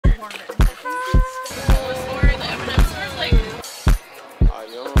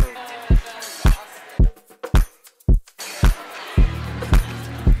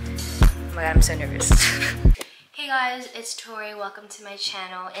guys, it's Tori. Welcome to my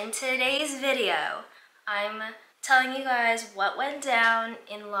channel. In today's video, I'm telling you guys what went down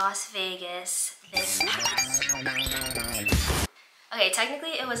in Las Vegas this past weekend. Okay,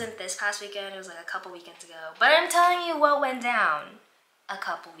 technically it wasn't this past weekend, it was like a couple weekends ago, but I'm telling you what went down a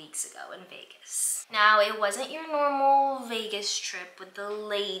couple weeks ago in Vegas. Now, it wasn't your normal Vegas trip with the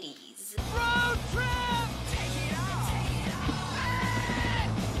ladies. Road trip!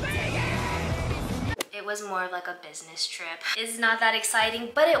 It was more like a business trip. It's not that exciting,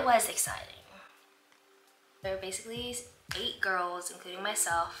 but it was exciting. There were basically 8 girls, including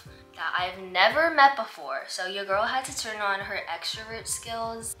myself, that I've never met before. So your girl had to turn on her extrovert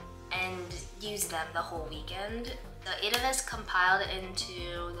skills and use them the whole weekend. The 8 of us compiled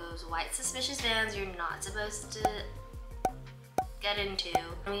into those white suspicious vans you're not supposed to get into.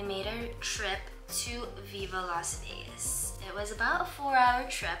 We made a trip to Viva Las Vegas. It was about a 4-hour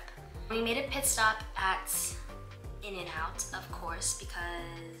trip. We made a pit stop at In-N-Out, of course,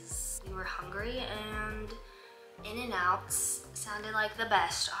 because we were hungry and In-N-Out sounded like the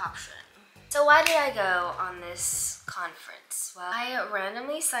best option. So why did I go on this conference? Well, I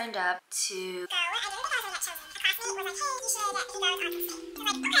randomly signed up to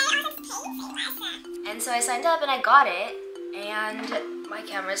and so I signed up and I got it, and my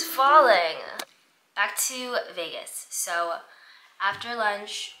camera's falling. Back to Vegas. So after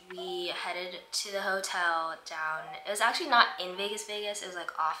lunch, we headed to the hotel down. It was actually not in Vegas, it was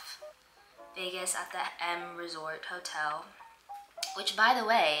like off Vegas at the M Resort Hotel, which, by the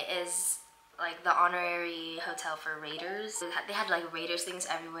way, is like the honorary hotel for Raiders. They had like Raiders things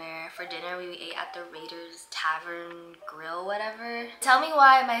everywhere. For dinner, we ate at the Raiders Tavern Grill, whatever. Tell me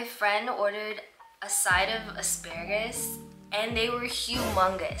why my friend ordered a side of asparagus and they were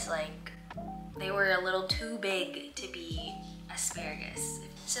humongous. Like, they were a little too big to be asparagus.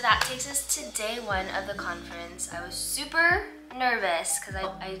 So that takes us to day 1 of the conference. I was super nervous because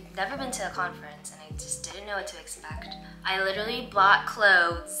I've never been to a conference and I just didn't know what to expect. I literally bought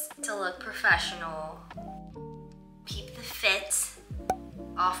clothes to look professional. Peep the Fit,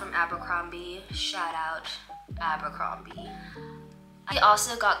 all from Abercrombie. Shout out Abercrombie. I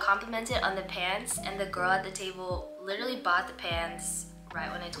also got complimented on the pants, and the girl at the table literally bought the pants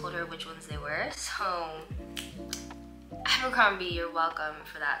right when I told her which ones they were. So Abercrombie, you're welcome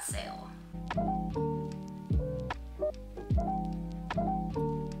for that sale.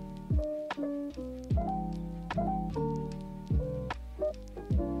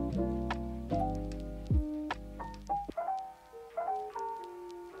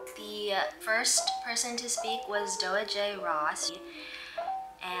 The first person to speak was Doa J. Ross,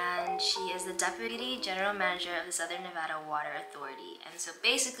 and she is the Deputy General Manager of the Southern Nevada Water Authority. And so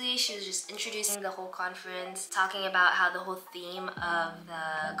basically she was just introducing the whole conference, talking about how the whole theme of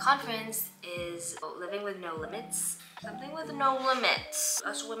the conference is living with no limits. Something with no limits.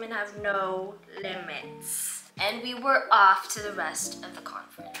 Us women have no limits. And we were off to the rest of the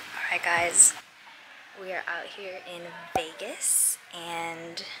conference. Alright guys, we are out here in Vegas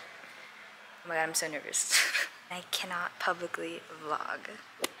and oh my god, I'm so nervous. I cannot publicly vlog.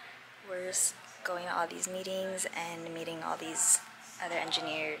 We're just going to all these meetings and meeting all these other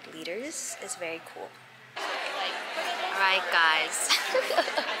engineer leaders. It's very cool. Alright guys.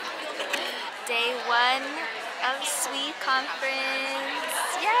 Day 1 of Sweet Conference.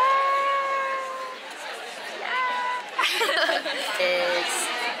 Yeah! Yeah! It's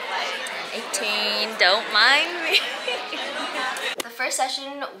 18, don't mind me. The first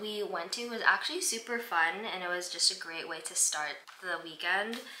session we went to was actually super fun, and it was just a great way to start the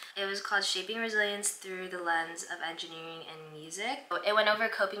weekend. It was called Shaping Resilience Through the Lens of Engineering and Music. It went over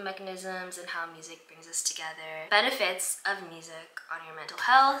coping mechanisms and how music brings us together, benefits of music on your mental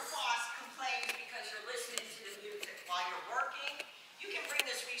health. Boss complains because you're listening to the music while you're working. You can bring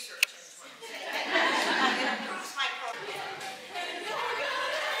this research into it. It improves my program.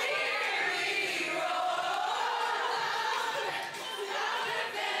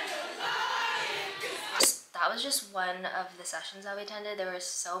 That was just one of the sessions that we attended. There were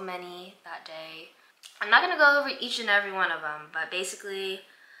so many that day. I'm not gonna go over each and every one of them, but basically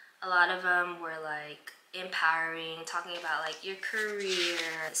a lot of them were like empowering, talking about like your career,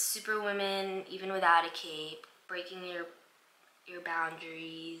 superwoman even without a cape, breaking your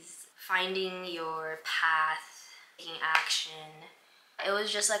boundaries, finding your path, taking action. It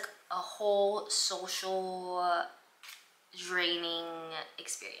was just like a whole social draining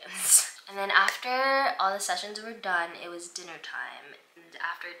experience. And then after all the sessions were done, it was dinner time. And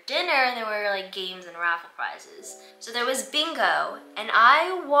after dinner, there were like games and raffle prizes. So there was bingo, and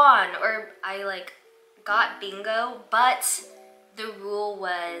I won, or I like got bingo, but the rule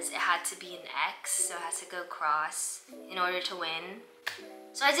was it had to be an X, so it had to go cross in order to win.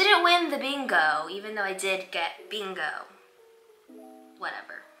 So I didn't win the bingo, even though I did get bingo.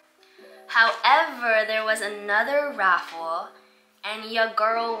 Whatever. However, there was another raffle, and your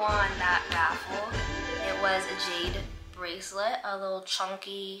girl won that raffle. It was a jade bracelet, a little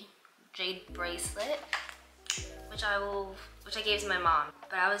chunky jade bracelet, which I gave to my mom.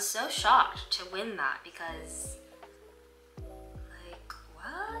 But I was so shocked to win that because, like,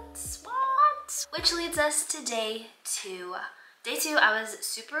 what? Which leads us to day 2. Day 2, I was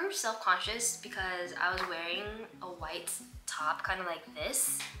super self-conscious because I was wearing a white top, kind of like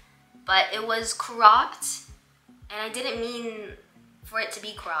this, but it was cropped, and I didn't mean for it to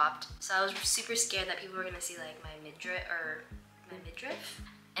be cropped. So I was super scared that people were gonna see like my midriff.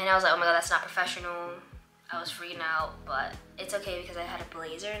 And I was like, oh my god, that's not professional. I was freaking out, but it's okay because I had a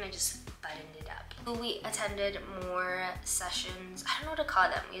blazer and I just buttoned it up. We attended more sessions. I don't know what to call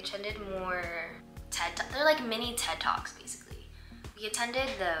them. We attended more they're like mini TED Talks basically. We attended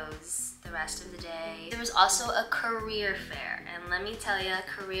those the rest of the day. There was also a career fair, and let me tell you,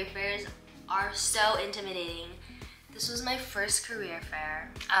 career fairs are so intimidating. This was my first career fair.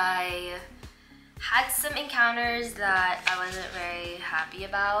 I had some encounters that I wasn't very happy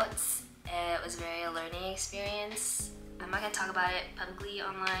about. It was very a learning experience. I'm not gonna talk about it publicly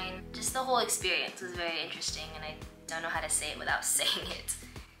online. Just the whole experience was very interesting, and I don't know how to say it without saying it.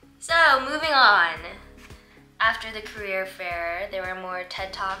 So moving on. After the career fair, there were more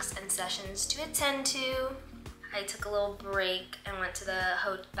TED Talks and sessions to attend to. I took a little break and went to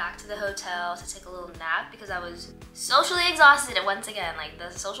back to the hotel to take a little nap because I was socially exhausted once again. Like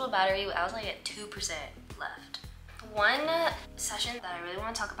the social battery, I was like at 2% left. One session that I really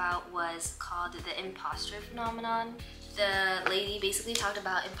want to talk about was called the imposter phenomenon. The lady basically talked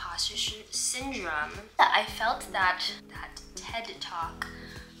about imposter syndrome. I felt that TED Talk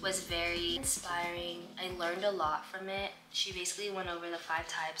was very inspiring. I learned a lot from it. She basically went over the 5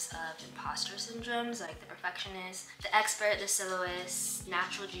 types of imposter syndromes, like the perfectionist, the expert, the soloist,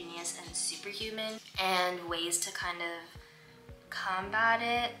 natural genius, and superhuman, and ways to kind of combat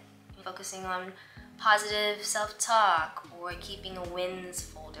it, focusing on positive self-talk or keeping a wins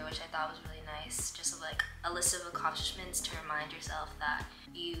folder, which I thought was really nice. Just like a list of accomplishments to remind yourself that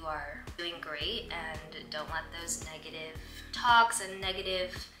you are doing great and don't let those negative talks and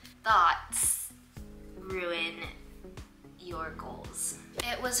negative thoughts ruin your goals.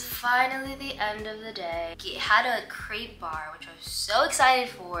 It was finally the end of the day. It had a crepe bar, which I was so excited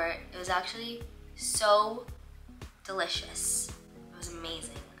for. It was actually so delicious. It was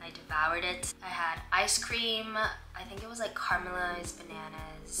amazing. I devoured it. I had ice cream. I think it was like caramelized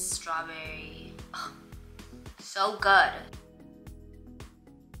bananas, strawberry. Oh, so good.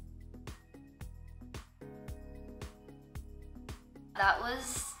 That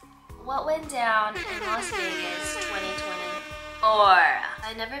was what went down in Las Vegas 2024.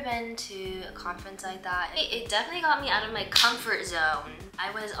 I've never been to a conference like that. It definitely got me out of my comfort zone.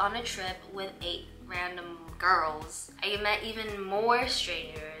 I was on a trip with 8 random girls. I met even more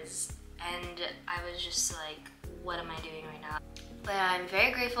strangers, and I was just like, what am I doing right now? But I'm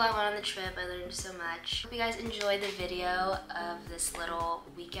very grateful I went on the trip. I learned so much. Hope you guys enjoyed the video of this little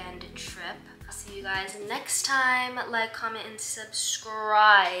weekend trip. I'll see you guys next time. Like, comment, and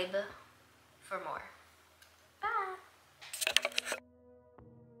subscribe for more.